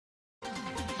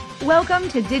Welcome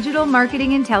to Digital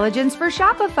Marketing Intelligence for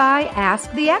Shopify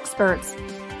Ask the Experts.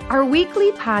 Our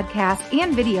weekly podcast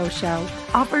and video show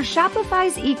offers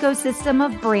Shopify's ecosystem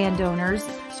of brand owners,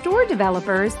 store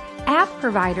developers, app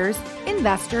providers,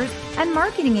 investors, and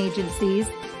marketing agencies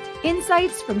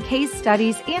insights from case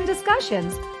studies and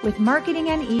discussions with marketing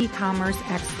and e-commerce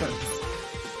experts.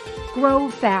 Grow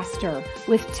faster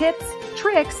with tips,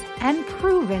 tricks, and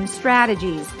proven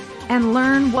strategies, and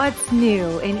learn what's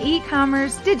new in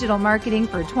e-commerce digital marketing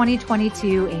for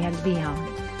 2022 and beyond.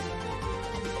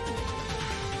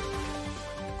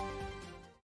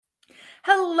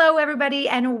 Hello, everybody,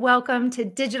 and welcome to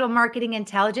Digital Marketing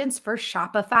Intelligence for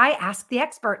Shopify Ask the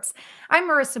Experts. I'm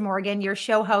Marissa Morgan, your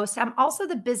show host. I'm also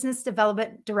the Business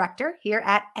Development Director here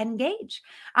at Engage.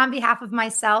 On behalf of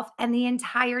myself and the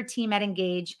entire team at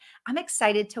Engage, I'm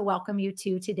excited to welcome you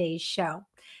to today's show.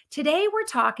 Today, we're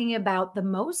talking about the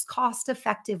most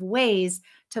cost-effective ways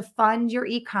to fund your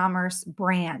e-commerce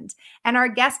brand. And our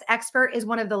guest expert is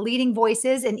one of the leading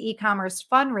voices in e-commerce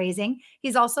fundraising.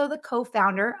 He's also the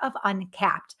co-founder of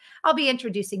Uncapped. I'll be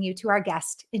introducing you to our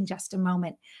guest in just a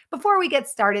moment. Before we get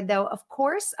started, though, of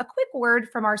course, a quick word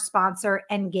from our sponsor,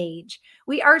 Engage.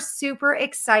 We are super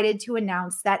excited to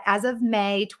announce that as of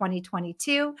May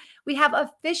 2022, we have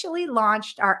officially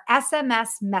launched our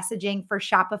SMS messaging for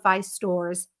Shopify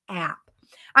stores app.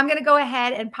 I'm going to go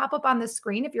ahead and pop up on the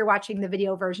screen if you're watching the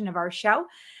video version of our show,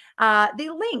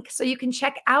 the link so you can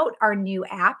check out our new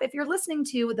app. If you're listening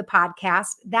to the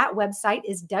podcast, that website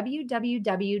is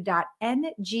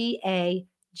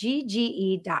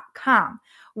www.ngagge.com.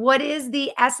 What is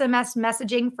the SMS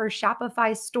messaging for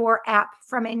Shopify store app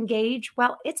from Engage?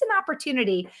 Well, it's an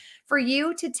opportunity for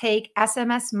you to take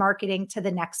SMS marketing to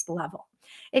the next level.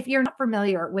 If you're not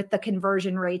familiar with the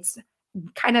conversion rates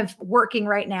kind of working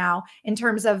right now in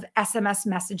terms of SMS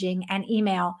messaging and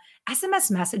email,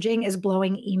 SMS messaging is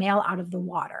blowing email out of the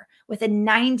water with a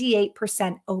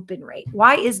 98% open rate.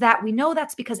 Why is that? We know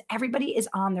that's because everybody is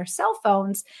on their cell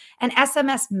phones, and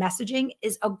SMS messaging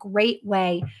is a great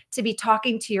way to be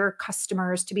talking to your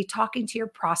customers, to be talking to your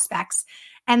prospects.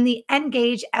 And the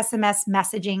Engage SMS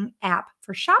messaging app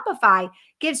for Shopify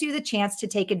gives you the chance to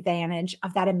take advantage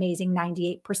of that amazing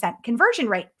 98% conversion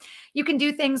rate. You can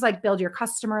do things like build your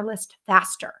customer list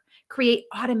faster, create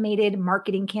automated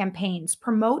marketing campaigns,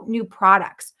 promote new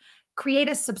products, create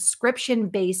a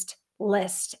subscription-based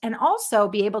list, and also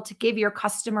be able to give your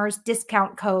customers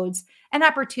discount codes and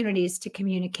opportunities to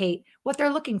communicate what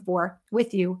they're looking for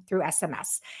with you through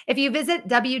SMS. If you visit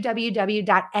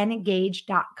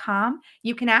www.engage.com,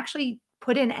 you can actually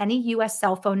put in any US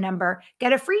cell phone number,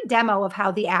 get a free demo of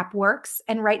how the app works.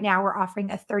 And right now we're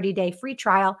offering a 30-day free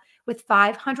trial with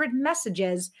 500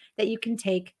 messages that you can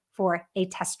take for a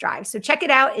test drive. So check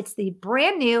it out. It's the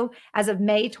brand new, as of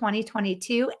May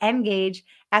 2022, Engage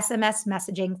SMS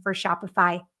messaging for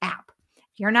Shopify app.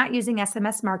 If you're not using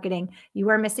SMS marketing, you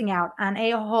are missing out on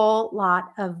a whole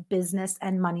lot of business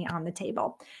and money on the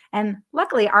table. And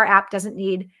luckily, our app doesn't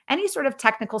need any sort of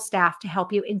technical staff to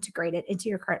help you integrate it into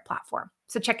your current platform.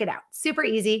 So check it out. Super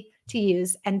easy to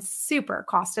use and super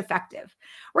cost effective.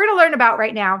 We're going to learn about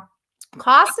right now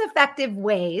cost-effective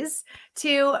ways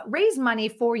to raise money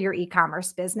for your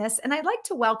e-commerce business. And I'd like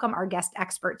to welcome our guest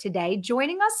expert today,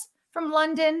 joining us from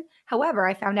London. However,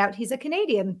 I found out he's a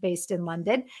Canadian based in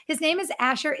London. His name is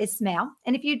Asher Ismail.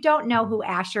 And if you don't know who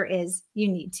Asher is, you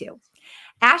need to.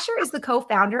 Asher is the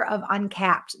co-founder of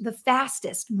Uncapped, the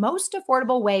fastest, most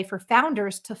affordable way for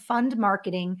founders to fund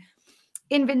marketing,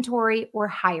 inventory, or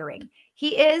hiring.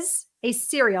 He is a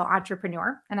serial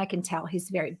entrepreneur, and I can tell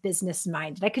he's very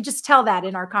business-minded. I could just tell that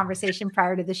in our conversation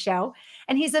prior to the show.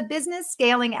 And he's a business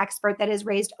scaling expert that has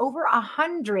raised over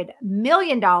 $100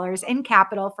 million in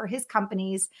capital for his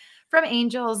companies from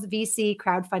angels, VC,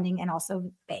 crowdfunding, and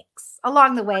also banks.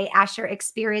 Along the way, Asher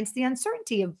experienced the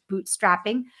uncertainty of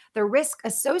bootstrapping, the risk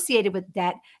associated with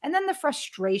debt, and then the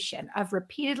frustration of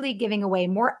repeatedly giving away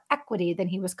more equity than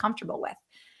he was comfortable with.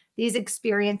 These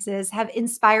experiences have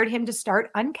inspired him to start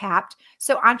Uncapped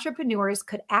so entrepreneurs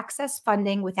could access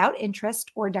funding without interest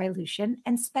or dilution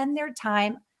and spend their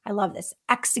time, I love this,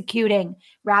 executing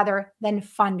rather than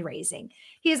fundraising.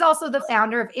 He is also the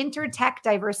founder of Intertech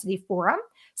Diversity Forum,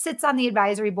 sits on the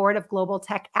advisory board of Global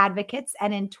Tech Advocates,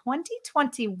 and in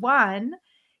 2021,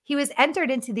 he was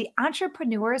entered into the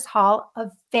Entrepreneurs Hall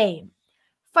of Fame.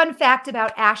 Fun fact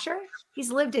about Asher, he's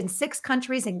lived in 6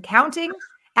 countries and counting.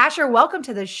 Asher, welcome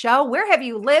to the show. Where have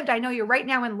you lived? I know you're right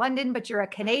now in London, but you're a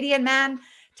Canadian man.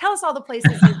 Tell us all the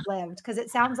places you've lived, because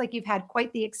it sounds like you've had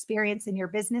quite the experience in your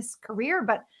business career,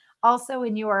 but also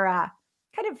in your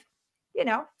kind of,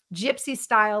 gypsy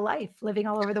style life, living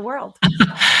all over the world.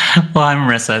 Well, I'm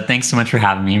Marissa. Thanks so much for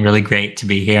having me. Really great to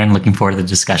be here and looking forward to the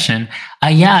discussion.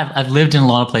 Yeah, I've lived in a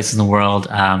lot of places in the world.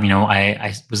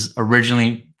 I was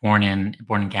originally born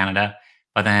in Canada,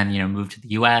 but then moved to the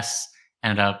U.S.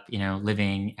 Ended up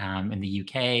living in the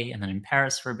UK and then in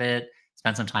Paris for a bit.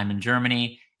 Spent some time in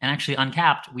Germany, and actually,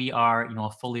 Uncapped, we are a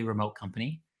fully remote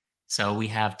company. So we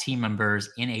have team members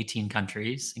in 18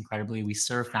 countries. Incredibly, we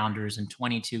serve founders in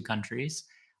 22 countries,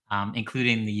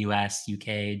 including the US,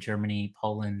 UK, Germany,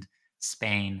 Poland,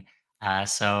 Spain.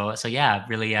 So yeah,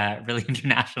 really, really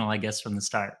international, I guess, from the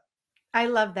start. I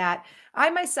love that. I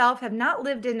myself have not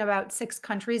lived in about 6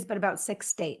 countries, but about 6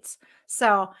 states.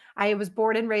 So I was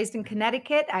born and raised in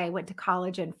Connecticut. I went to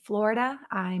college in Florida.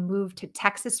 I moved to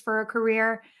Texas for a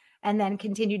career and then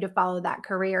continued to follow that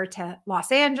career to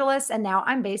Los Angeles. And now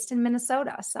I'm based in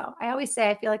Minnesota. So I always say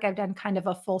I feel like I've done kind of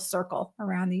a full circle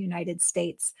around the United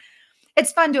States.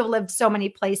 It's fun to have lived so many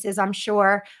places, I'm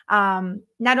sure,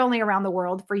 not only around the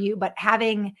world for you, but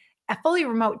having a fully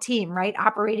remote team, right?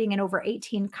 Operating in over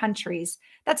 18 countries.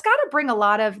 That's got to bring a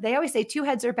lot of, they always say two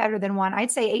heads are better than one.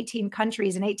 I'd say 18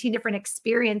 countries and 18 different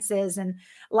experiences and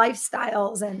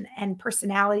lifestyles and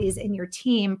personalities in your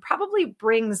team probably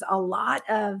brings a lot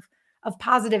of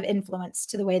positive influence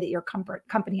to the way that your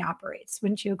company operates.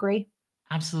 Wouldn't you agree?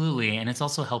 Absolutely, and it's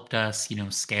also helped us,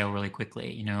 scale really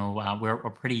quickly. We're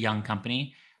a pretty young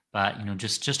company, but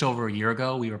just over a year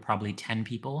ago, we were probably 10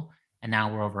 people, and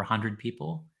now we're over 100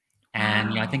 people.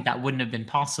 And I think Wow. that wouldn't have been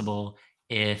possible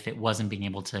if it wasn't being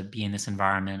able to be in this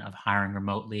environment of hiring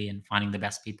remotely and finding the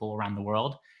best people around the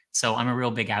world. So I'm a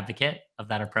real big advocate of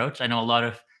that approach. I know a lot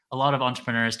of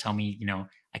entrepreneurs tell me,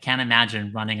 I can't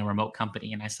imagine running a remote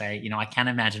company, and I say, I can't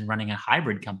imagine running a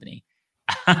hybrid company.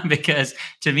 Because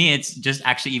to me, it's just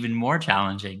actually even more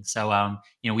challenging. So,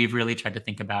 we've really tried to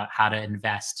think about how to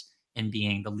invest in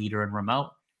being the leader in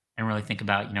remote and really think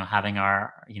about, having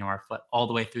our foot all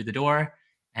the way through the door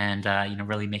and,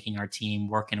 really making our team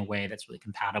work in a way that's really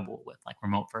compatible with like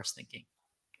remote first thinking.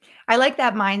 I like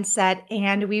that mindset.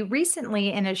 And we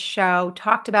recently in a show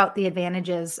talked about the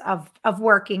advantages of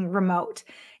working remote.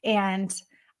 And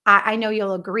I know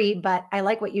you'll agree, but I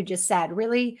like what you just said.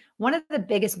 Really, one of the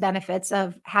biggest benefits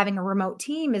of having a remote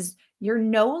team is you're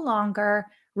no longer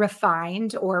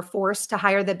refined or forced to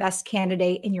hire the best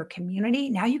candidate in your community.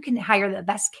 Now you can hire the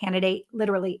best candidate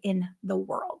literally in the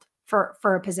world for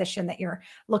a position that you're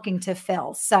looking to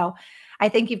fill. So I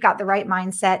think you've got the right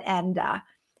mindset and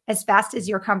as fast as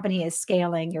your company is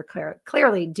scaling, you're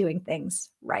clearly doing things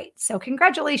right. So,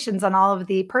 congratulations on all of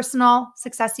the personal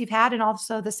success you've had and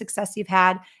also the success you've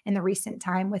had in the recent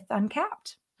time with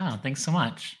Uncapped. Oh, thanks so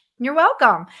much. You're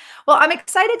welcome. Well, I'm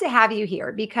excited to have you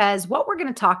here because what we're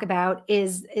going to talk about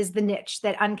is the niche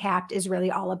that Uncapped is really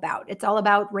all about. It's all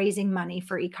about raising money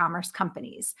for e-commerce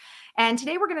companies. And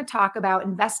today we're going to talk about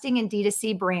investing in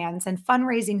D2C brands and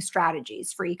fundraising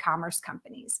strategies for e-commerce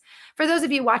companies. For those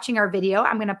of you watching our video,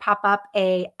 I'm going to pop up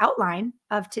a outline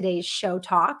of today's show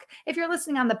talk. If you're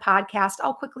listening on the podcast,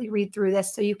 I'll quickly read through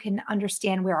this so you can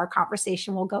understand where our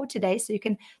conversation will go today so you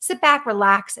can sit back,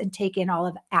 relax, and take in all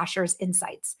of Asher's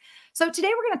insights. So today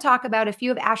we're going to talk about a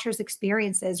few of Asher's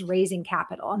experiences raising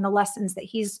capital and the lessons that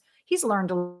he's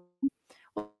learned.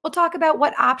 We'll talk about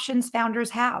what options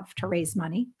founders have to raise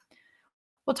money.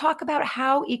 We'll talk about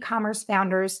how e-commerce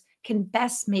founders can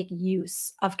best make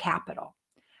use of capital,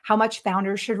 how much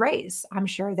founders should raise. I'm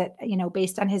sure that,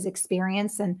 based on his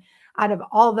experience and out of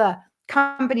all the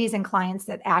companies and clients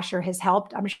that Asher has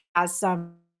helped, I'm sure he has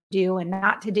some do and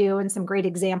not to do and some great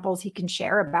examples he can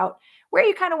share about where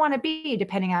you kind of want to be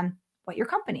depending on what your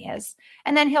company is.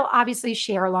 And then he'll obviously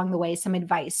share along the way some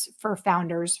advice for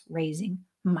founders raising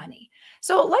money.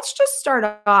 So let's just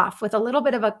start off with a little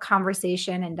bit of a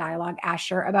conversation and dialogue,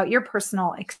 Asher, about your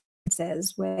personal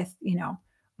experiences with,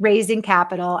 raising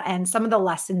capital and some of the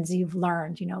lessons you've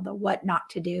learned, the what not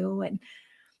to do. And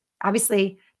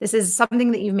obviously, this is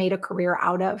something that you've made a career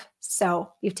out of.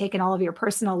 So you've taken all of your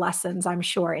personal lessons, I'm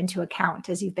sure, into account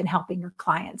as you've been helping your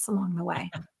clients along the way.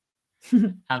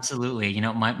 Absolutely.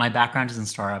 My background is in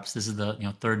startups. This is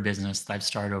the third business that I've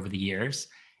started over the years,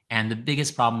 and the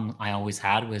biggest problem I always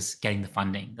had was getting the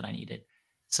funding that I needed.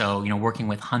 So working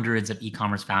with hundreds of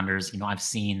e-commerce founders, I've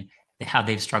seen how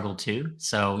they've struggled too.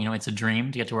 So it's a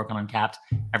dream to get to work on Uncapped.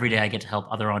 Every day I get to help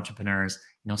other entrepreneurs,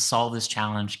 solve this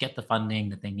challenge, get the funding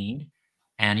that they need.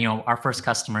 And our first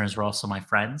customers were also my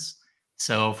friends.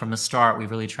 So from the start, we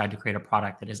really tried to create a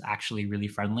product that is actually really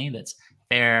friendly, that's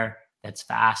fair, that's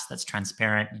fast, that's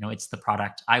transparent. It's the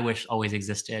product I wish always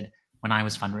existed when I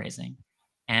was fundraising.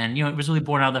 And it was really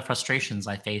born out of the frustrations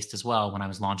I faced as well when I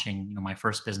was launching my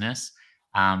first business.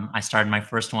 I started my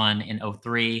first one in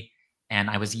 '03, and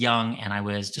I was young and I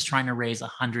was just trying to raise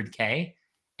 100K.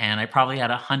 And I probably had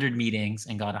 100 meetings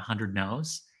and got 100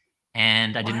 no's.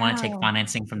 And I didn't want to take Wow.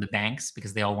 financing from the banks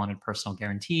because they all wanted personal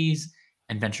guarantees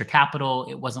and venture capital.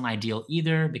 It wasn't ideal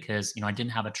either because, I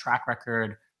didn't have a track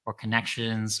record or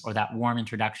connections or that warm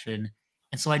introduction.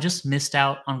 And so I just missed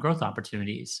out on growth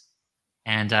opportunities.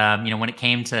 And, when it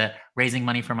came to raising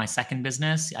money for my second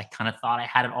business, I kind of thought I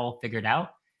had it all figured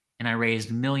out. And I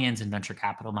raised millions in venture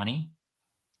capital money.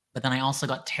 But then I also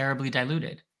got terribly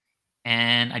diluted.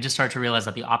 And I just started to realize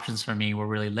that the options for me were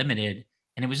really limited.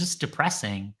 And it was just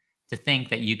depressing to think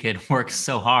that you could work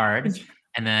so hard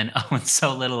and then own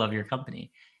so little of your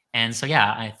company. And so,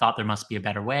 yeah, I thought there must be a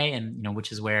better way. And,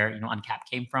 which is where, Uncapped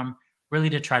came from,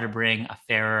 really to try to bring a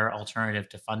fairer alternative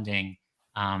to funding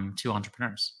to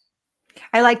entrepreneurs.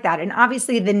 I like that. And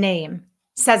obviously the name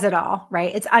says it all,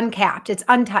 right? It's uncapped, it's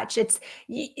untouched, it's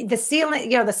the ceiling,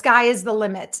 the sky is the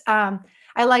limit.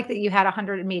 I like that you had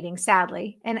 100 meetings,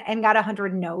 sadly, and got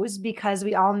 100 no's, because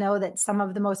we all know that some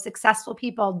of the most successful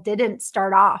people didn't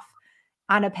start off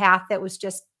on a path that was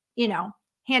just,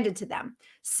 handed to them.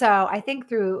 So I think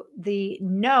through the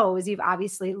no's, you've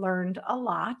obviously learned a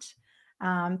lot.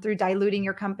 Through diluting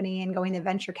your company and going the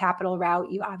venture capital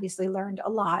route, you obviously learned a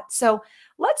lot. So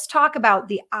let's talk about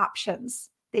the options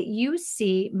that you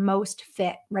see most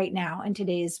fit right now in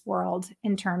today's world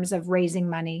in terms of raising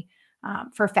money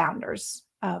for founders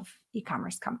of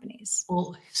e-commerce companies.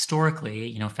 Well,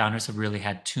 historically, founders have really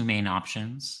had two main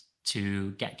options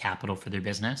to get capital for their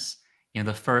business.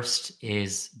 The first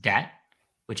is debt,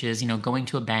 which is, going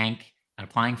to a bank and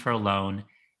applying for a loan.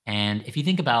 And if you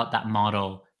think about that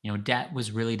model, debt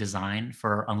was really designed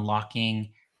for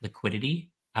unlocking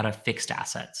liquidity out of fixed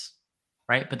assets,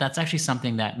 right? But that's actually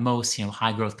something that most,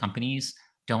 high growth companies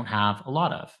don't have a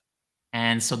lot of.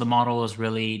 And so the model is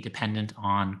really dependent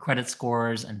on credit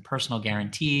scores and personal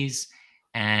guarantees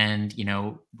and,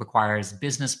 requires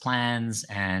business plans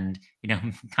and,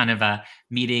 kind of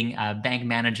meeting bank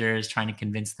managers, trying to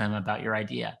convince them about your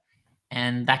idea.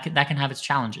 And that can have its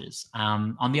challenges.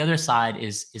 On the other side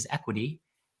is equity,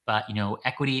 but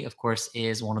equity, of course,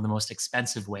 is one of the most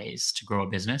expensive ways to grow a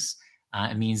business.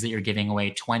 It means that you're giving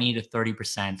away 20 to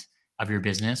 30% of your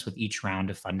business with each round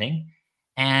of funding.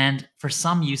 And for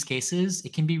some use cases,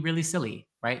 it can be really silly,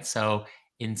 right? So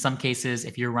in some cases,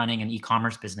 if you're running an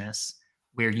e-commerce business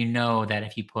where you know that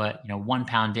if you put, 1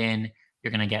 pound in,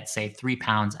 you're going to get, say, 3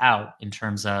 pounds out in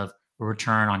terms of a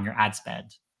return on your ad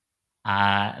spend,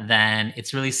 then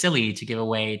it's really silly to give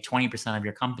away 20% of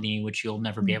your company, which you'll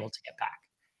never be able to get back.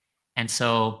 And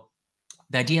so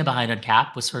the idea behind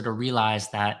Uncap was sort of realize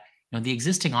that the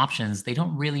existing options, they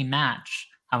don't really match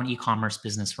how an e-commerce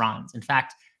business runs. In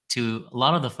fact, to a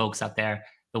lot of the folks out there,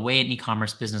 the way an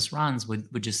e-commerce business runs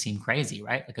would just seem crazy,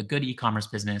 right? Like a good e-commerce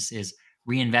business is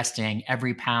reinvesting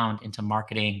every pound into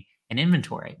marketing and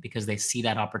inventory because they see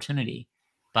that opportunity.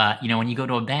 But when you go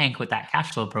to a bank with that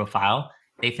cash flow profile,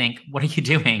 they think, "What are you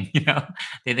doing?"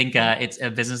 They think it's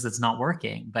a business that's not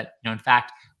working. But in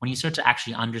fact, when you start to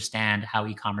actually understand how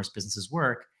e-commerce businesses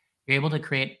work, you're able to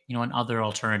create another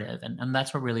alternative, and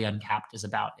that's what really Uncapped is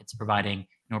about. It's providing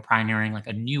pioneering like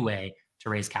a new way to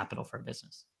raise capital for a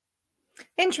business.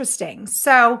 Interesting.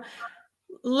 So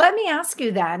let me ask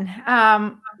you then,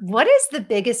 what is the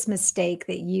biggest mistake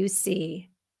that you see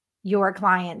your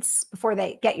clients before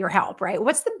they get your help, right?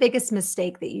 What's the biggest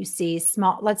mistake that you see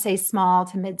small, let's say small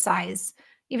to mid-size,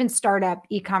 even startup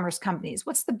e-commerce companies?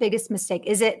 What's the biggest mistake?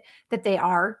 Is it that they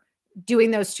are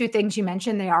doing those two things you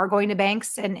mentioned? They are going to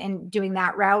banks and doing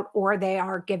that route, or they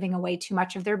are giving away too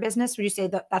much of their business? Would you say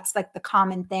that that's like the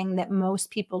common thing that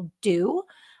most people do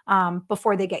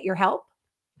before they get your help?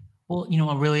 Well,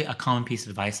 a common piece of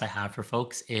advice I have for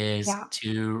folks is Yeah.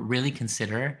 to really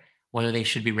consider whether they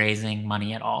should be raising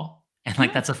money at all. And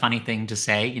like Mm, that's a funny thing to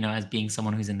say, as being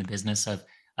someone who's in the business of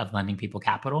lending people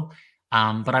capital.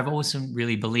 But I've always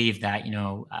really believed that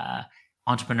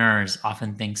entrepreneurs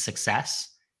often think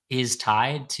success is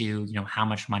tied to how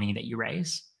much money that you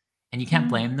raise, and you can't mm,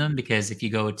 blame them because if you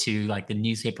go to like the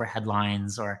newspaper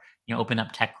headlines or open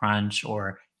up TechCrunch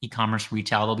or e-commerce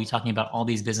retail, they'll be talking about all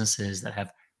these businesses that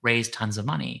have raise tons of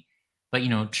money. But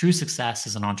true success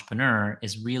as an entrepreneur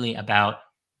is really about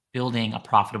building a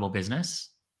profitable business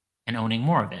and owning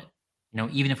more of it.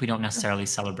 Even if we don't necessarily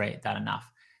celebrate that enough.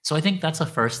 So I think that's the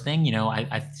first thing.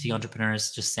 I see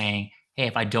entrepreneurs just saying, "Hey,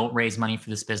 if I don't raise money for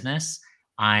this business,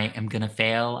 I am gonna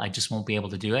fail. I just won't be able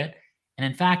to do it." And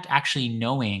in fact, actually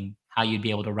knowing how you'd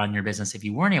be able to run your business if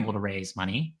you weren't able to raise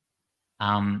money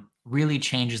really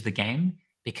changes the game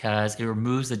because it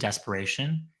removes the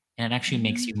desperation and it actually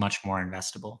makes you mm. much more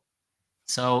investable.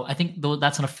 So I think though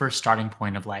that's on a first starting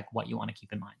point of like what you want to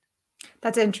keep in mind.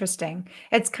 That's interesting.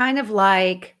 It's kind of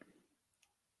like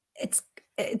it's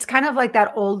it's kind of like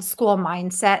that old school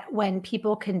mindset when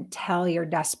people can tell you're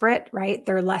desperate, right?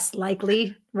 They're less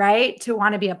likely, right, to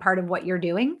want to be a part of what you're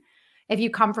doing. If you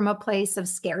come from a place of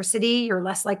scarcity, you're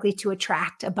less likely to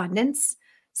attract abundance.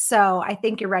 So I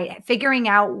think you're right. Figuring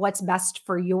out what's best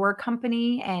for your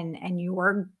company and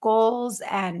your goals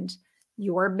and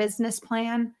your business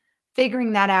plan,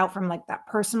 figuring that out from like that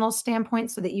personal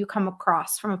standpoint so that you come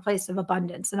across from a place of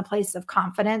abundance and a place of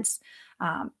confidence.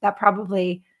 That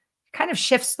probably kind of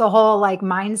shifts the whole like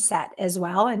mindset as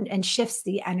well and shifts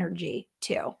the energy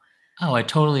too. Oh, I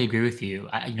totally agree with you.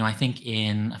 I think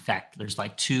in effect, there's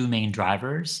like two main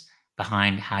drivers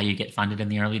behind how you get funded in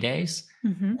the early days.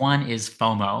 Mhm. One is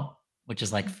FOMO, which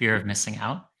is like fear of missing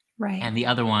out, Right. and the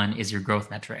other one is your growth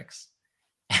metrics.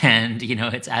 And,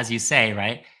 it's as you say,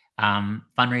 right?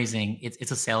 Fundraising,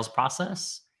 it's a sales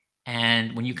process.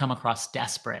 And when you come across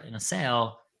desperate in a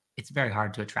sale, it's very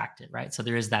hard to attract it, right? So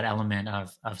there is that element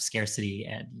of scarcity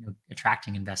and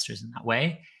attracting investors in that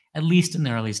way, at least in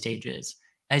the early stages.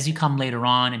 As you come later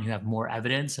on and you have more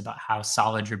evidence about how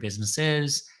solid your business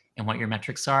is and what your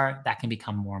metrics are, that can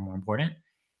become more and more important.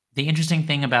 The interesting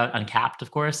thing about Uncapped,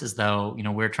 of course, is though,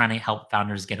 we're trying to help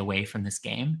founders get away from this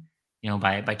game,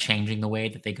 by changing the way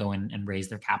that they go and raise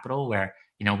their capital, where,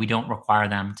 we don't require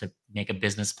them to make a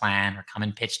business plan or come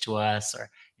and pitch to us or,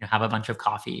 have a bunch of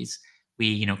coffees.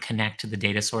 We, connect to the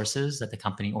data sources that the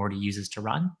company already uses to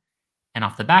run. And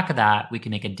off the back of that, we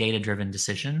can make a data-driven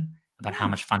decision about how Oh,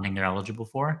 much funding they're eligible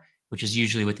for, which is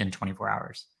usually within 24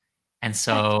 hours. And that's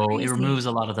so it crazy. removes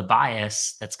a lot of the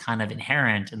bias that's kind of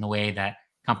inherent in the way that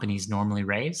companies normally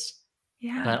raise,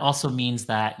 Yeah. but also means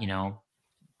that,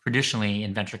 traditionally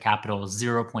in venture capital,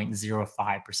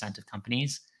 0.05% of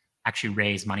companies actually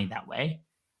raise money that way.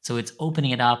 So it's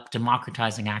opening it up,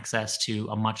 democratizing access to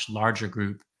a much larger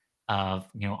group of,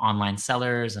 online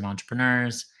sellers and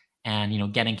entrepreneurs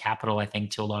and, getting capital, I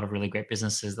think, to a lot of really great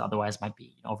businesses that otherwise might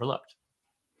be overlooked.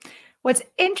 What's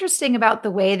interesting about the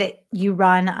way that you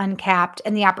run Uncapped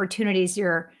and the opportunities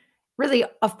you're really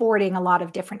affording a lot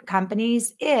of different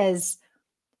companies is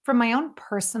from my own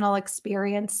personal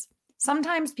experience,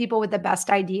 sometimes people with the best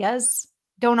ideas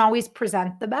don't always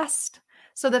present the best.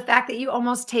 So the fact that you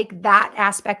almost take that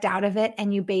aspect out of it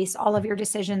and you base all of your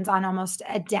decisions on almost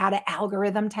a data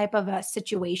algorithm type of a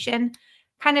situation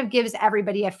kind of gives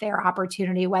everybody a fair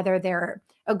opportunity, whether they're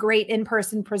a great in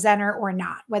person presenter or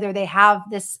not, whether they have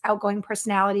this outgoing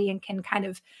personality and can kind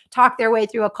of talk their way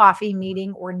through a coffee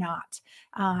meeting or not.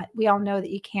 We all know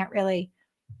that you can't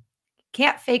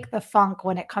fake the funk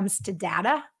when it comes to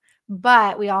data,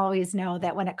 but we always know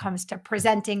that when it comes to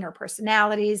presenting or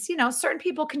personalities, certain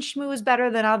people can schmooze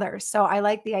better than others. So I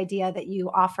like the idea that you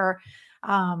offer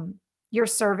um, your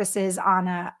services on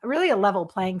a really a level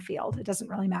playing field. It doesn't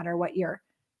really matter what your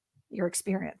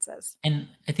experience is. And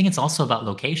I think it's also about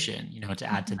location, to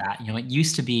add to Mhm. that. It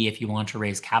used to be if you want to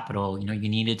raise capital, you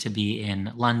needed to be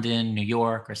in London, New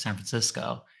York, or San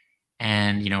Francisco.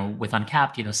 And, with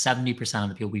Uncapped, 70% of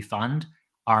the people we fund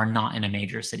are not in a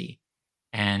major city.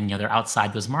 And, they're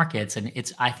outside those markets. And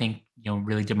it's, I think,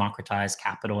 really democratized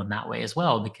capital in that way as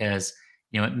well, because,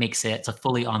 it's a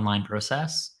fully online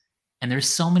process. And there's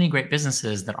so many great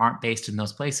businesses that aren't based in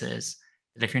those places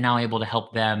that if you're now able to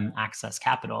help them access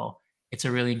capital, it's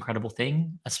a really incredible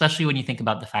thing, especially when you think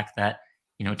about the fact that,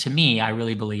 to me, I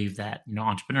really believe that,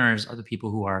 entrepreneurs are the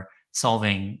people who are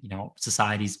solving,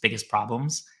 society's biggest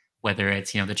problems, whether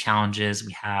it's, the challenges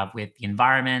we have with the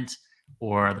environment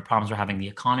or the problems we're having in the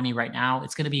economy right now.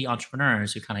 It's going to be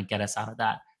entrepreneurs who kind of get us out of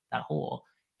that hole.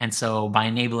 And so by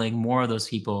enabling more of those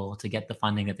people to get the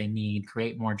funding that they need,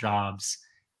 create more jobs,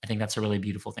 I think that's a really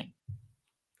beautiful thing.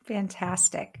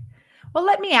 Fantastic. Well,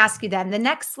 let me ask you then the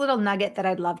next little nugget that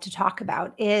I'd love to talk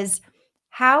about is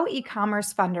how e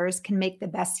commerce funders can make the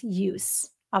best use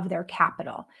of their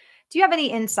capital. Do you have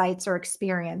any insights or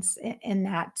experience in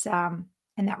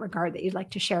that regard that you'd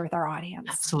like to share with our audience?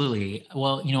 Absolutely.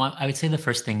 Well, I would say the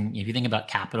first thing, if you think about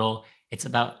capital, it's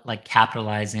about like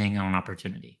capitalizing on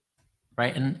opportunity.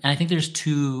 Right. And I think there's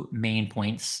two main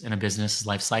points in a business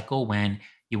life cycle when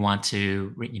you want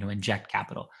to, inject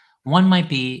capital. One might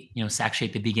be, actually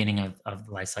at the beginning of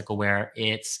the life cycle where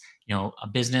it's, a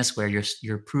business where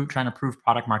you're trying to prove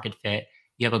product market fit.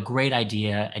 You have a great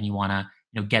idea and you want to,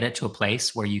 get it to a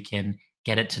place where you can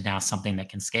get it to now something that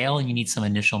can scale and you need some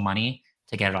initial money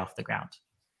to get it off the ground.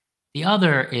 The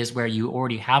other is where you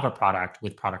already have a product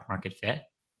with product market fit.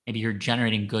 Maybe you're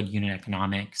generating good unit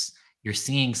economics, you're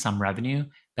seeing some revenue,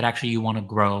 but actually you want to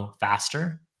grow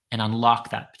faster and unlock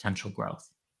that potential growth.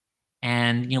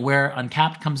 And where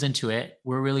Uncapped comes into it,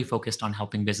 we're really focused on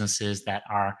helping businesses that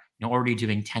are already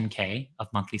doing 10K of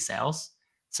monthly sales.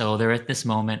 So they're at this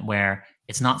moment where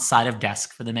it's not side of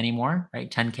desk for them anymore, right?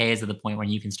 10K is at the point where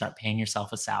you can start paying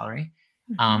yourself a salary.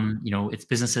 Mhm. It's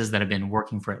businesses that have been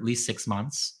working for at least 6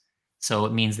 months. So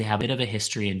it means they have a bit of a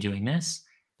history in doing this,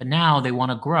 but now they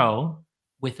want to grow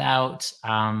without,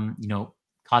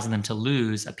 causing them to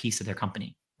lose a piece of their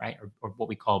company, right? Or what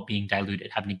we call being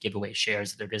diluted, having to give away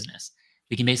shares of their business.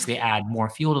 We can basically add more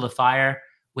fuel to the fire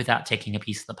without taking a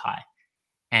piece of the pie.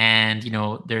 And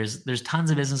there's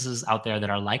tons of businesses out there that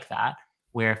are like that,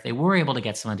 where if they were able to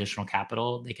get some additional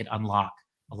capital, they could unlock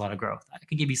a lot of growth. I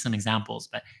could give you some examples,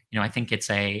 but I think it's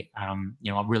a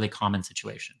really common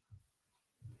situation.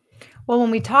 Well,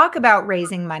 when we talk about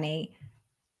raising money,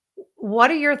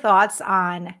 what are your thoughts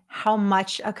on how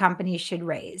much a company should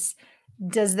raise?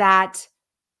 Does that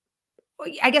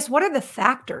I guess, what are the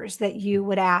factors that you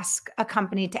would ask a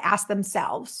company to ask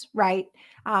themselves, right?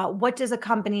 What does a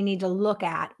company need to look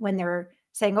at when they're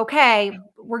saying, okay,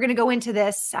 we're going to go into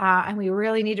this and we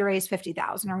really need to raise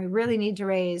 50,000 or we really need to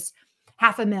raise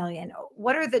 500,000?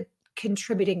 What are the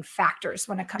contributing factors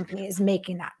when a company is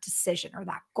making that decision or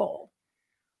that goal?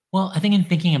 Well, I think in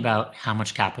thinking about how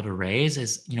much capital to raise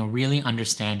is, really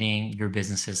understanding your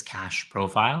business's cash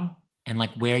profile and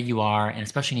like where you are, and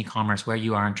especially in e-commerce, where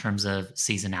you are in terms of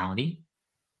seasonality.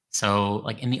 So,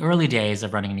 like in the early days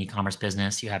of running an e-commerce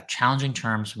business, you have challenging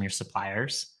terms from your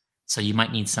suppliers. So you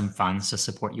might need some funds to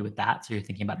support you with that. So you're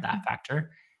thinking about that Mhm.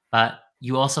 factor. But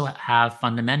you also have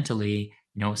fundamentally,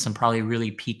 some probably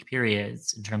really peak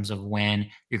periods in terms of when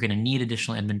you're going to need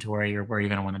additional inventory or where you're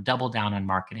going to want to double down on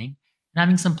marketing. And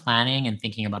having some planning and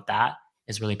thinking about that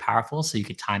is really powerful. So you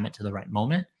could time it to the right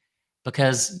moment.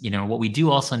 Because, what we do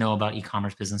also know about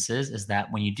e-commerce businesses is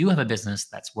that when you do have a business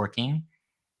that's working,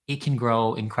 it can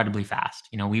grow incredibly fast.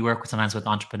 We work sometimes with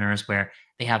entrepreneurs where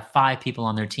they have 5 people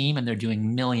on their team and they're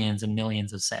doing millions and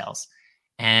millions of sales.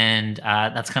 And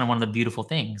that's kind of one of the beautiful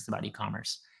things about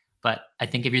e-commerce. But I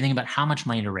think if you're thinking about how much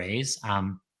money to raise,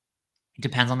 it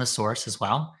depends on the source as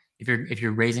well. If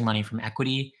you're raising money from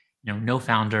equity, no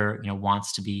founder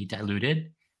wants to be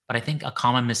diluted. But I think a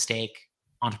common mistake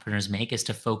entrepreneurs make is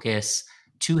to focus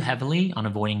too heavily on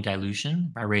avoiding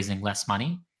dilution by raising less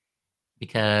money,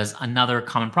 because another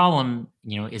common problem,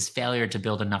 is failure to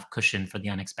build enough cushion for the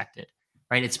unexpected,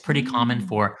 right? It's pretty common Mm.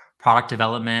 for product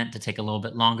development to take a little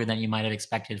bit longer than you might have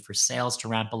expected, for sales to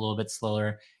ramp a little bit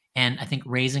slower. And I think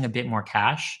raising a bit more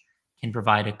cash can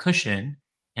provide a cushion,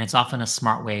 and it's often a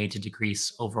smart way to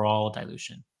decrease overall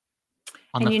dilution.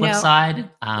 On the And flip side, go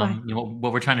ahead.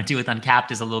 what we're trying to do with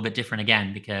Uncapped is a little bit different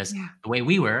again, because Yeah. the way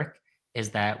we work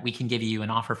is that we can give you an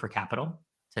offer for capital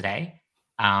today.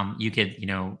 You could,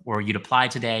 or you'd apply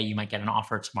today, you might get an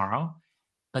offer tomorrow.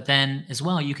 But then as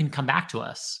well, you can come back to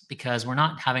us, because we're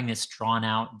not having this drawn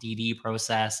out DD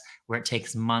process where it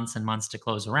takes months and months to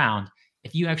close around.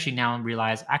 If you actually now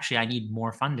realize, actually, I need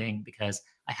more funding because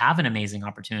I have an amazing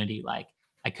opportunity, like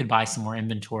I could buy some more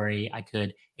inventory, I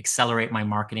could accelerate my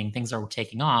marketing, things are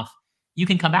taking off, you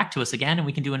can come back to us again and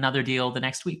we can do another deal the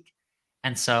next week.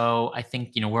 And so I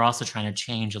think, we're also trying to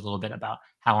change a little bit about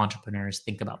how entrepreneurs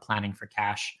think about planning for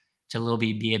cash to a little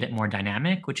bit be a bit more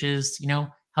dynamic, which is,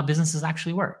 how businesses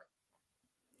actually work.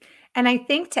 And I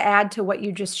think to add to what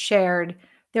you just shared,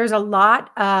 there's a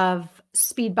lot of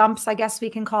speed bumps, I guess we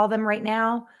can call them right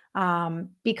now,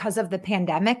 because of the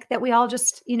pandemic that we all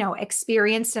just,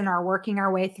 experienced and are working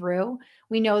our way through.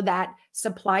 We know that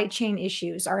supply chain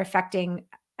issues are affecting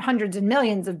hundreds and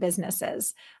millions of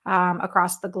businesses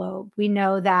across the globe. We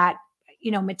know that,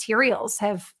 materials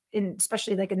have,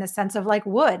 especially like in the sense of like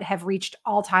wood, have reached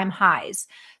all-time highs.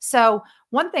 So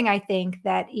one thing I think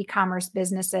that e-commerce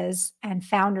businesses and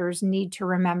founders need to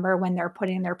remember when they're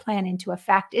putting their plan into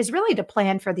effect is really to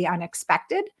plan for the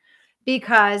unexpected,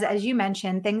 because as you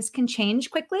mentioned, things can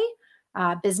change quickly.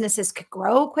 Businesses could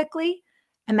grow quickly.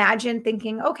 Imagine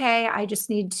thinking, okay, I just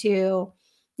need to,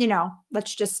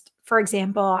 let's just, for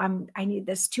example, I need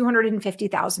this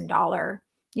 $250,000,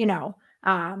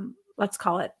 let's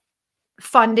call it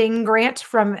funding grant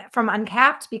from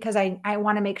Uncapped, because I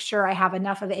want to make sure I have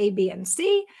enough of A, B, and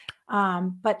C.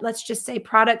 But let's just say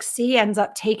product C ends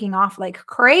up taking off like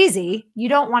crazy. You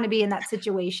don't want to be in that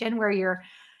situation where you're,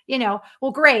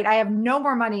 well, great, I have no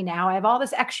more money now. I have all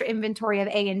this extra inventory of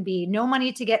A and B, no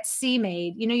money to get C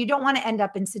made. You don't want to end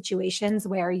up in situations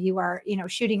where you are,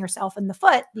 shooting yourself in the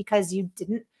foot because you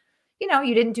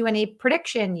didn't do any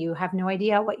prediction. You have no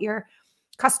idea what your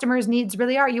customers' needs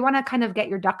really are. You want to kind of get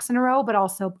your ducks in a row, but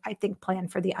also I think plan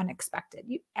for the unexpected.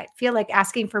 I feel like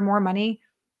asking for more money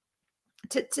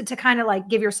to kind of like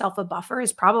give yourself a buffer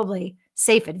is probably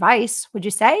safe advice, would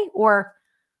you say? Or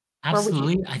would you?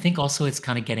 Absolutely. I think also it's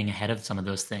kind of getting ahead of some of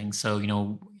those things. So,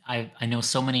 I know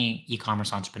so many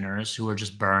e-commerce entrepreneurs who were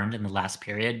just burned in the last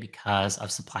period because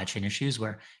of supply chain issues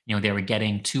where, they were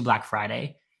getting to Black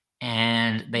Friday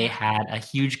and they Yeah. had a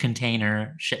huge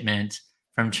container shipment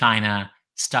from China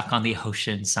stuck on the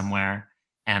ocean somewhere.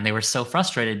 And they were so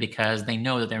frustrated because they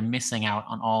know that they're missing out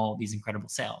on all these incredible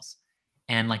sales.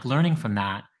 And like learning from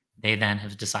that, they then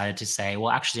have decided to say,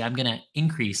 well, actually, I'm going to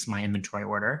increase my inventory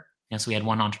order. So we had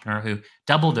one entrepreneur who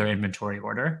doubled their inventory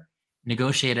order,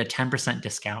 negotiated a 10%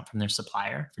 discount from their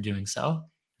supplier for doing so,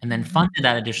 and then Mhm. funded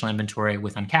that additional inventory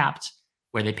with Uncapped,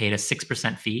 where they paid a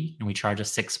 6% fee, and we charge a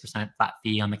 6% flat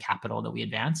fee on the capital that we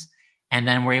advance. And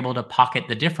then we're able to pocket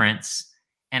the difference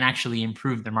and actually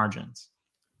improve their margins.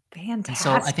 And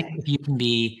so I think Fantastic. if you can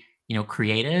be,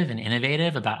 creative and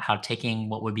innovative about how taking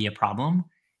what would be a problem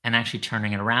and actually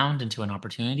turning it around into an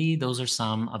opportunity, those are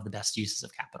some of the best uses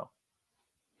of capital.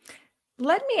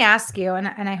 Let me ask you,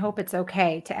 and I hope it's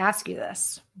okay to ask you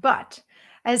this, but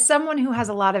as someone who has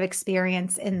a lot of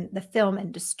experience in the film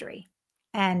industry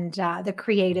and the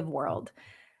creative world,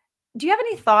 do you have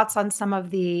any thoughts on some of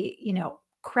the,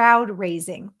 crowd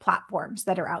raising platforms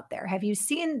that are out there? Have you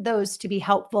seen those to be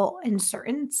helpful in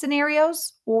certain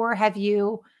scenarios, or have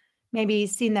you maybe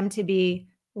seen them to be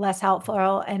less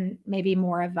helpful and maybe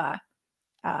more of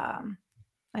um,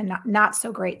 a not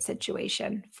so great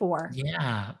situation for?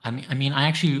 Yeah, I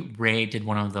actually did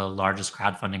one of the largest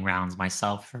crowdfunding rounds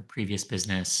myself for a previous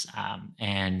business,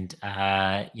 and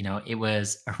it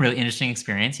was a really interesting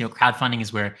experience. Crowdfunding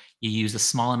is where you use a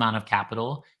small amount of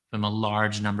capital from a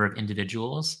large number of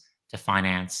individuals to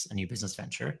finance a new business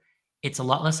venture. It's a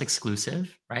lot less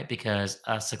exclusive, right? Because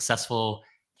a successful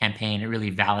campaign, it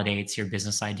really validates your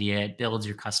business idea, it builds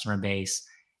your customer base,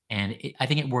 and I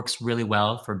think it works really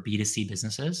well for B2C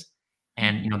businesses.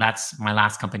 And, Mhm. that's my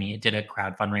last company. It did a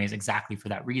crowd fundraise exactly for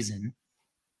that reason,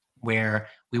 where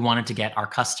we wanted to get our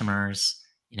customers,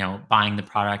 buying the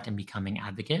product and becoming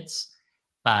advocates.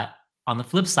 But on the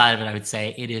flip side of it, I would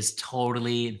say it is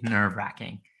totally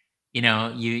nerve-wracking.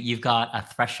 You've got a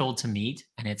threshold to meet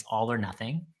and it's all or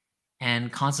nothing.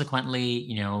 And consequently,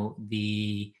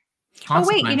 the Oh,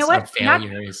 wait, you know consequence what? of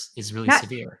failure is really Not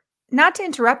severe. not to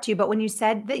interrupt you, but when you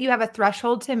said that you have a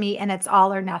threshold to meet and it's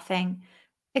all or nothing,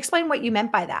 explain what you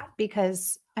meant by that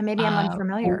because maybe I'm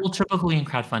unfamiliar. Well, typically in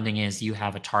crowdfunding is you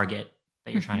have a target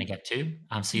that you're trying to Mhm. get to.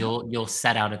 So Yep. you'll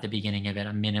set out at the beginning of it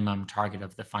a minimum target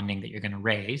of the funding that you're going to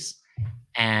raise,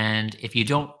 and if you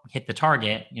don't hit the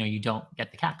target, you don't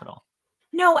get the capital.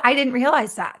 No, I didn't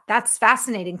realize that. That's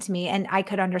fascinating to me, and I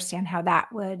could understand how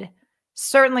that would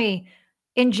certainly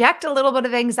inject a little bit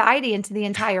of anxiety into the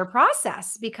entire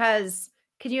process because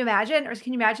can you imagine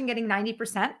getting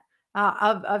 90%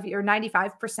 of your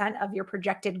 95% of your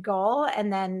projected goal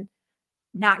and then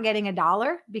not getting a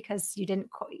dollar because you didn't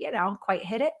quite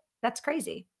hit it? That's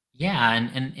crazy. Yeah,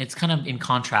 and it's kind of in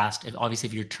contrast.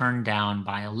 If you're turned down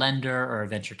by a lender or a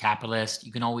venture capitalist,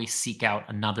 you can always seek out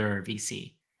another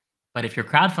VC. But if your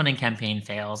crowdfunding campaign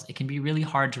fails, it can be really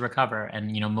hard to recover.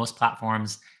 And most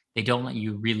platforms, they don't let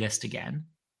you relist again.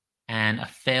 And a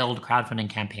failed crowdfunding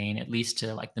campaign, at least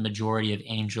to like the majority of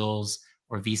angels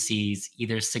or VCs,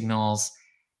 either signals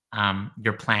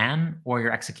your plan or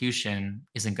your execution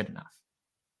isn't good enough.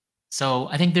 So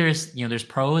I think there's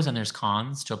pros and there's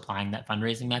cons to applying that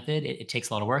fundraising method. It takes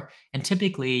a lot of work, and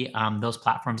typically those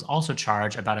platforms also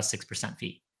charge about a 6%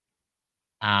 fee.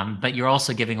 But you're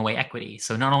also giving away equity.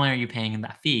 So not only are you paying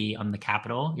that fee on the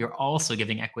capital, you're also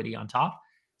giving equity on top.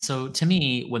 So to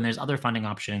me, when there's other funding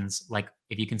options, like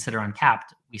if you consider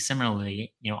Uncapped, we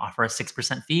similarly, offer a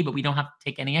 6% fee, but we don't have to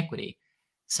take any equity.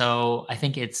 So I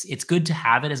think it's good to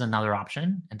have it as another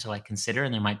option and to like consider.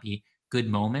 And there might be good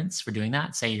moments for doing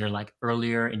that. Say you're like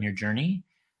earlier in your journey,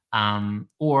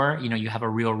 or you have a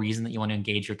real reason that you want to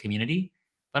engage your community,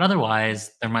 but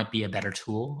otherwise, there might be a better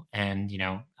tool, and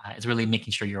it's really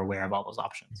making sure you're aware of all those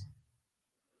options.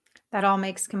 That all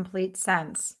makes complete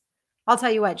sense. I'll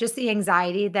tell you what, just the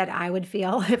anxiety that I would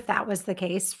feel if that was the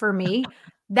case for me,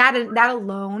 that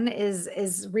alone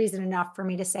is reason enough for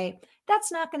me to say,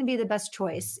 "That's not gonna be the best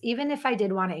choice," even if I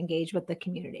did wanna engage with the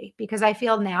community, because I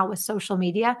feel now with social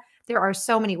media, there are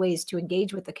so many ways to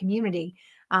engage with the community,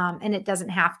 and it doesn't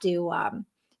have to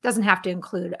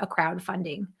include a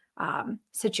crowdfunding,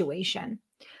 situation.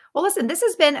 Well, listen, this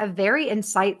has been a very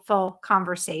insightful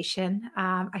conversation.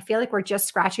 I feel like we're just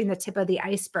scratching the tip of the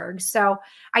iceberg. So,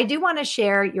 I do want to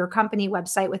share your company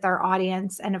website with our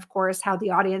audience, and of course, how the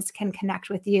audience can connect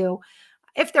with you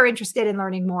if they're interested in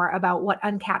learning more about what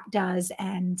Uncapped does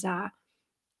and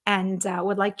and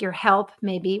would like your help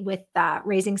maybe with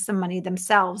raising some money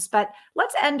themselves. But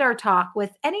let's end our talk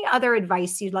with any other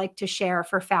advice you'd like to share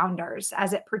for founders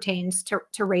as it pertains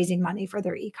to raising money for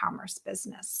their e-commerce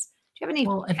business. Do you have any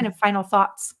Well, I kind think of final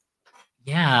thoughts?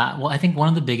 Yeah, well, I think one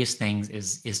of the biggest things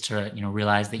is to,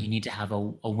 realize that you need to have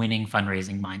a winning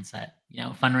fundraising mindset.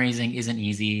 Fundraising isn't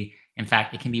easy. In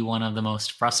fact, it can be one of the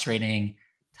most frustrating,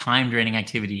 time-draining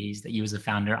activities that you as a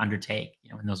founder undertake,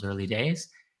 in those early days.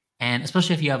 And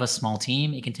especially if you have a small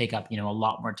team, it can take up, a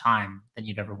lot more time than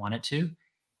you'd ever want it to.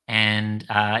 And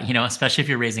especially if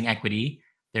you're raising equity,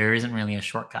 there isn't really a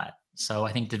shortcut. So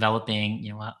I think developing,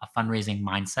 a fundraising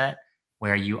mindset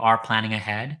where you are planning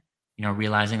ahead,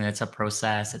 realizing that it's a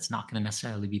process, it's not going to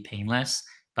necessarily be painless.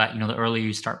 But the earlier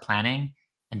you start planning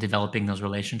and developing those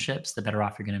relationships, the better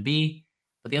off you're going to be.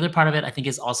 But the other part of it, I think,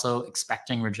 is also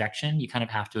expecting rejection. You kind of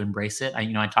have to embrace it. I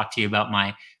talked to you about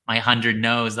my 100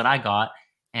 no's that I got,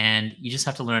 and you just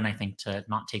have to learn, I think, to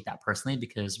not take that personally,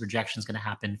 because rejection is going to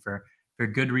happen for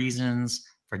good reasons,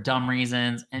 for dumb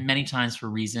reasons, and many times for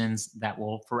reasons that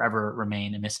will forever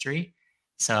remain a mystery.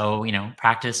 So,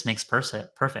 practice makes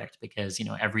perfect, because,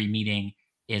 every meeting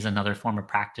is another form of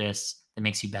practice that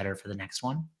makes you better for the next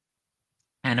one.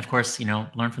 And of course,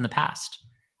 learn from the past.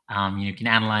 You can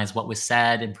analyze what was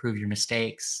said, improve your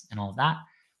mistakes, and all of that.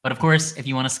 But of course, if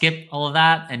you want to skip all of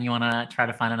that and you want to try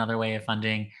to find another way of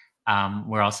funding,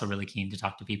 we're also really keen to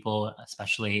talk to people,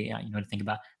 especially, to think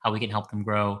about how we can help them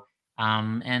grow,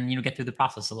 and, get through the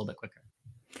process a little bit quicker.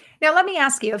 Now, let me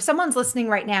ask you, if someone's listening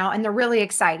right now and they're really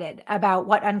excited about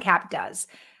what Uncapped does,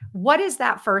 what is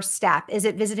that first step? Is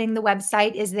it visiting the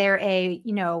website? Is there a,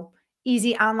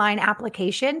 easy online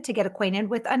application to get acquainted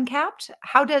with Uncapped?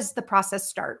 How does the process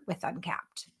start with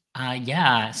Uncapped?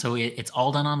 Yeah, so it's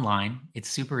all done online. It's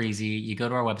super easy. You go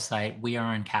to our website,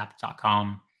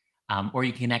 weareuncapped.com, or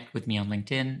you can connect with me on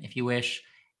LinkedIn if you wish,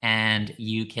 and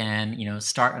you can,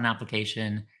 start an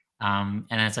application. And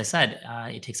as I said,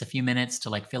 it takes a few minutes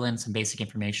to fill in some basic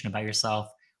information about yourself.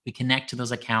 We connect to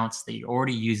those accounts that you're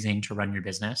already using to run your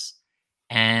business,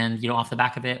 and off the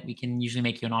back of it, we can usually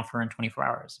make you an offer in 24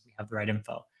 hours if we have the right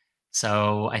info.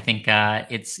 So I think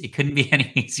it couldn't be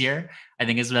any easier. I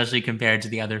think, especially compared to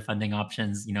the other funding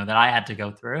options, that I had to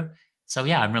go through. So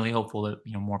yeah, I'm really hopeful that,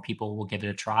 more people will give it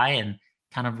a try and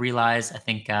kind of realize, I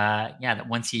think, yeah, that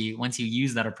once you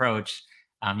use that approach,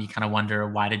 you kind of wonder,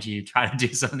 why did you try to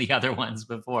do some of the other ones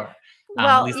before? At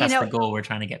Well, least that's the goal we're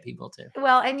trying to get people to.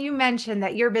 well, and you mentioned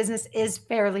that your business is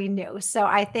fairly new. So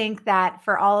I think that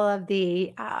for all of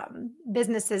the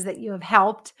businesses that you have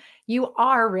helped, you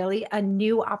are really a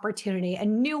new opportunity, a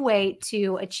new way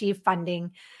to achieve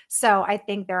funding. So I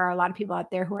think there are a lot of people out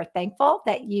there who are thankful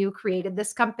that you created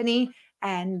this company,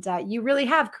 and you really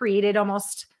have created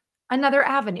almost another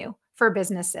avenue for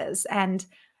businesses. And,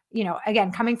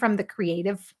 again, coming from the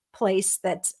creative place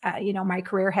that my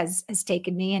career has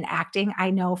taken me in acting, I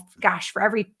know, gosh, for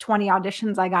every 20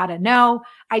 auditions I got a no,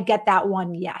 I get that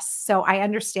one yes. So I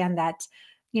understand that,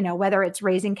 whether it's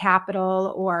raising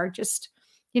capital or just,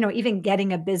 even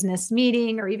getting a business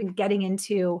meeting, or even getting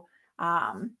into,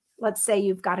 let's say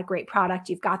you've got a great product,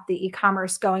 you've got the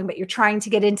e-commerce going, but you're trying to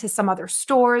get into some other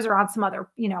stores or on some other,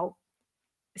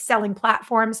 selling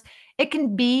platforms. It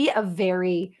can be a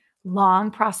very long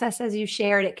process, as you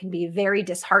shared. It can be very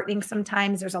disheartening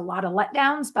sometimes. There's a lot of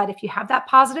letdowns, but if you have that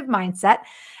positive mindset,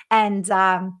 and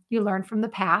you learn from the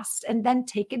past, and then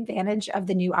take advantage of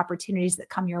the new opportunities that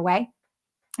come your way,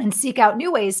 and seek out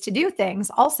new ways to do things,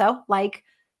 also like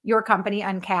your company,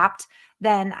 Uncapped,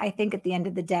 then I think at the end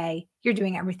of the day, you're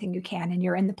doing everything you can and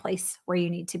you're in the place where you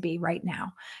need to be right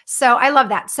now. So I love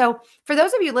that. So for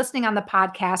those of you listening on the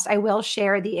podcast, I will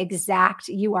share the exact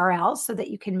URL so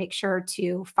that you can make sure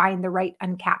to find the right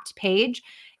Uncapped page.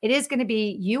 It is going to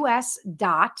be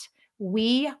us.weare,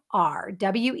 WEARE,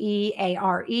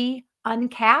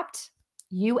 Uncapped,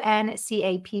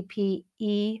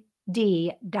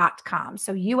 UNCAPPE.com.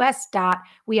 So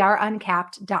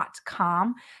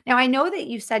us.weareuncapped.com. Now, I know that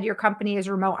you said your company is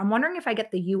remote. I'm wondering if I get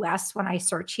the US when I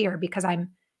search here, because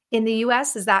I'm in the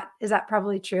US. Is that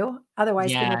probably true?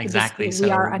 Otherwise, Yeah, it could just be exactly. So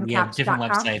we have different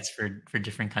weareuncapped.com. websites for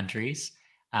different countries.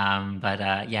 But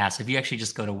yeah, so if you actually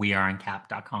just go to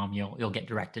weareuncap.com, you'll get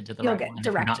directed to the You'll right get one if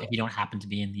directed. you don't happen to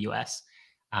be in the US.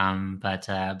 But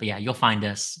yeah, you'll find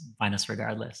us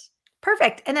regardless.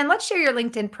 Perfect. And then let's share your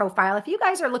LinkedIn profile. If you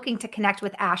guys are looking to connect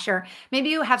with Asher, maybe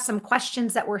you have some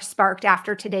questions that were sparked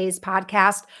after today's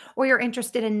podcast, or you're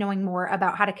interested in knowing more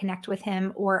about how to connect with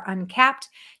him or Uncapped,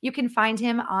 you can find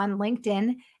him on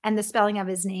LinkedIn. And the spelling of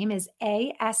his name is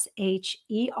Asher,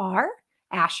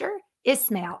 Asher,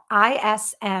 Ismail,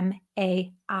 Ismail.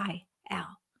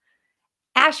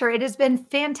 Asher, it has been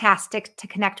fantastic to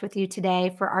connect with you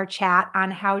today for our chat on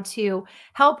how to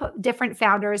help different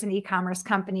founders and e-commerce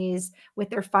companies with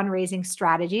their fundraising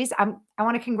strategies. I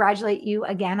want to congratulate you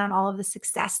again on all of the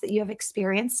success that you have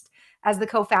experienced as the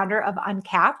co-founder of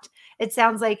Uncapped. It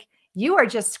sounds like you are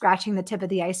just scratching the tip of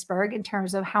the iceberg in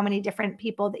terms of how many different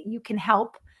people that you can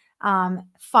help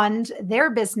fund their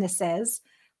businesses.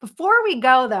 Before we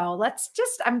go, though,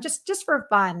 I'm just for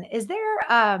fun. Is there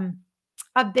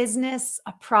a business,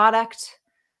 a product,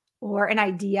 or an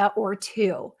idea or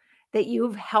two that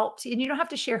you've helped? And you don't have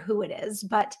to share who it is,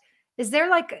 but is there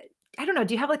like, I don't know,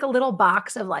 do you have like a little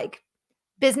box of like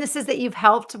businesses that you've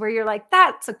helped where you're like,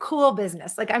 that's a cool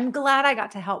business. Like, I'm glad I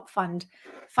got to help fund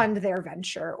their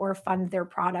venture or fund their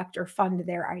product or fund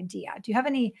their idea. Do you have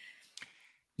any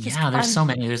just Yeah, there's fun? so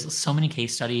many. There's so many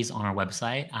case studies on our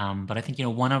website. But I think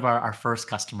one of our first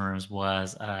customers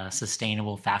was a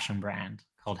sustainable fashion brand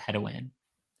called Headwin.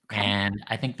 Okay. And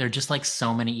I think there are just like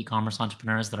so many e-commerce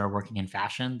entrepreneurs that are working in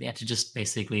fashion. They had to just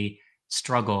basically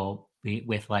struggle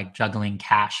with like juggling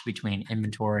cash between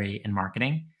inventory and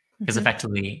marketing because Mhm.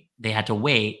 effectively they had to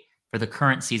wait for the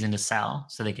current season to sell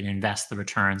so they can invest the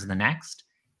returns in the next.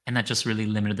 And that just really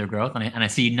limited their growth. And I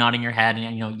see you nodding your head,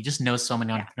 and you just know so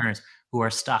many Yeah. entrepreneurs who are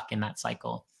stuck in that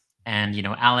cycle. And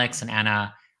Alex and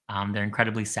Anna, they're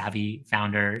incredibly savvy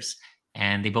founders,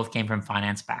 and they both came from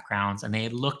finance backgrounds, and they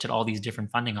had looked at all these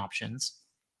different funding options,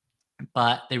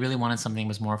 but they really wanted something that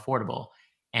was more affordable.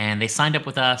 And they signed up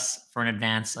with us for an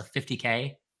advance of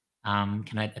 50K. Kind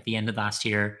of at the end of last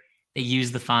year, they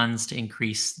used the funds to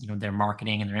increase, their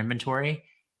marketing and their inventory.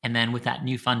 And then with that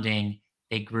new funding,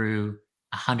 they grew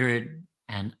 100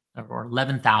 and or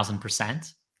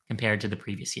 11,000% compared to the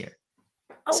previous year.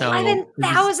 So it was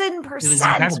 11,000%.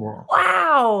 incredible.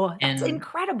 Wow. That's And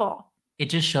incredible. it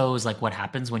just shows like what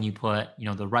happens when you put,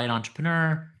 the right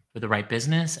entrepreneur with the right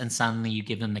business, and suddenly you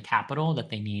give them the capital that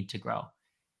they need to grow.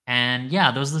 And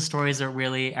yeah, those are the stories that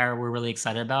we're really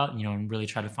excited about, and really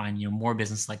try to find, more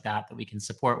business like that we can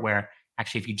support, where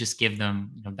actually if you just give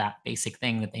them, that basic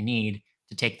thing that they need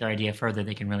to take their idea further,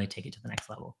 they can really take it to the next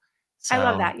level. I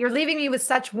love So that. You're leaving me with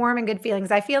such warm and good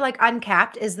feelings. I feel like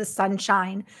Uncapped is the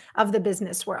sunshine of the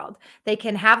business world. They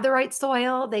can have the right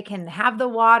soil, they can have the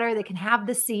water, they can have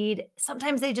the seed.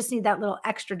 Sometimes they just need that little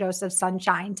extra dose of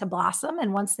sunshine to blossom.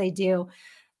 And once they do,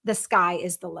 the sky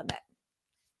is the limit.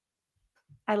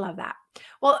 I love that.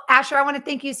 Well, Asher, I want to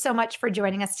thank you so much for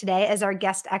joining us today as our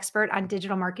guest expert on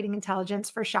digital marketing intelligence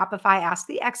for Shopify Ask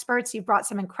the Experts. You've brought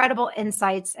some incredible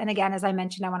insights. And again, as I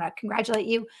mentioned, I want to congratulate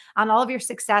you on all of your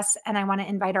success. And I want to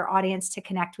invite our audience to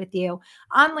connect with you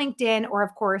on LinkedIn, or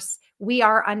of course,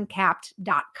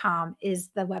 weareuncapped.com is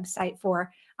the website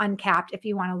for Uncapped if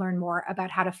you want to learn more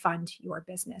about how to fund your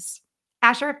business.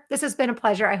 Asher, this has been a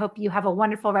pleasure. I hope you have a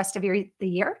wonderful rest of the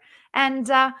year, and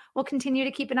we'll continue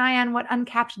to keep an eye on what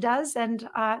Uncapped does and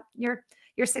your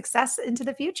success into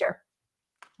the future.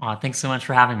 thanks so much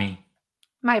for having me.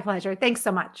 My pleasure. Thanks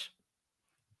so much.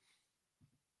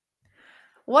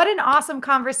 What an awesome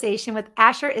conversation with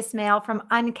Asher Ismail from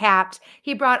Uncapped.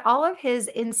 He brought all of his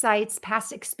insights,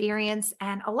 past experience,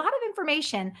 and a lot of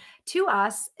information to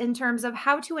us in terms of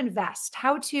how to invest,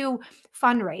 how to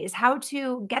fundraise, how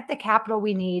to get the capital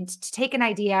we need to take an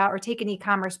idea or take an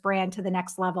e-commerce brand to the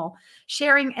next level.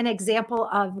 Sharing an example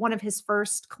of one of his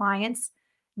first clients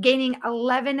gaining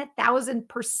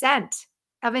 11,000%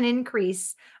 of an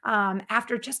increase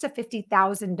after just a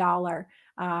 $50,000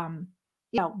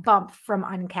 bump from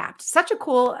Uncapped. Such a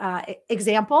cool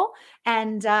example.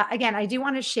 And again, I do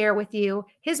want to share with you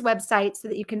his website so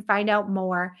that you can find out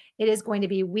more. It is going to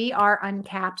be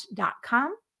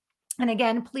weareuncapped.com. And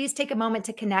again, please take a moment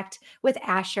to connect with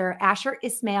Asher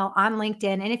Ismail on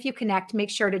LinkedIn. And if you connect, make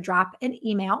sure to drop an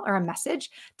email or a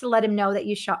message to let him know that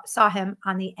you saw him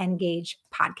on the Engage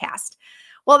podcast.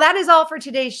 Well, that is all for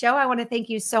today's show. I want to thank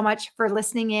you so much for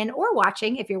listening in or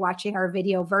watching if you're watching our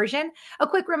video version. A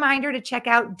quick reminder to check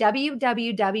out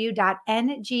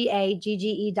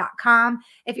www.ngagge.com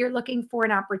if you're looking for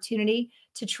an opportunity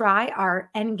to try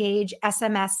our Engage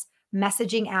SMS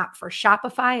messaging app for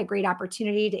Shopify, a great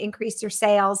opportunity to increase your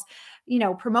sales,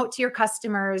 promote to your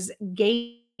customers,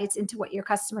 gain into what your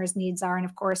customers' needs are, and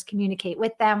of course, communicate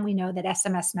with them. We know that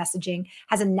SMS messaging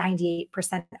has a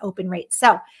 98% open rate.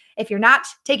 So if you're not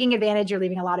taking advantage, you're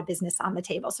leaving a lot of business on the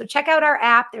table. So check out our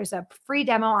app. There's a free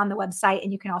demo on the website,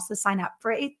 and you can also sign up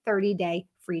for a 30-day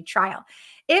free trial.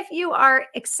 If you are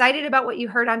excited about what you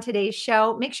heard on today's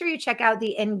show, make sure you check out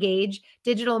the Engage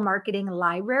Digital Marketing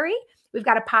Library. We've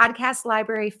got a podcast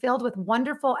library filled with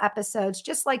wonderful episodes,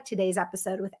 just like today's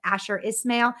episode with Asher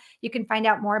Ismail. You can find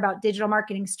out more about digital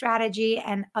marketing strategy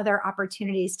and other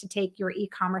opportunities to take your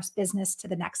e-commerce business to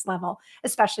the next level,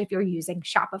 especially if you're using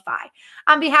Shopify.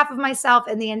 On behalf of myself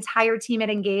and the entire team at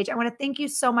Engage, I want to thank you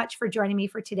so much for joining me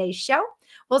for today's show.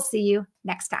 We'll see you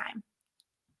next time.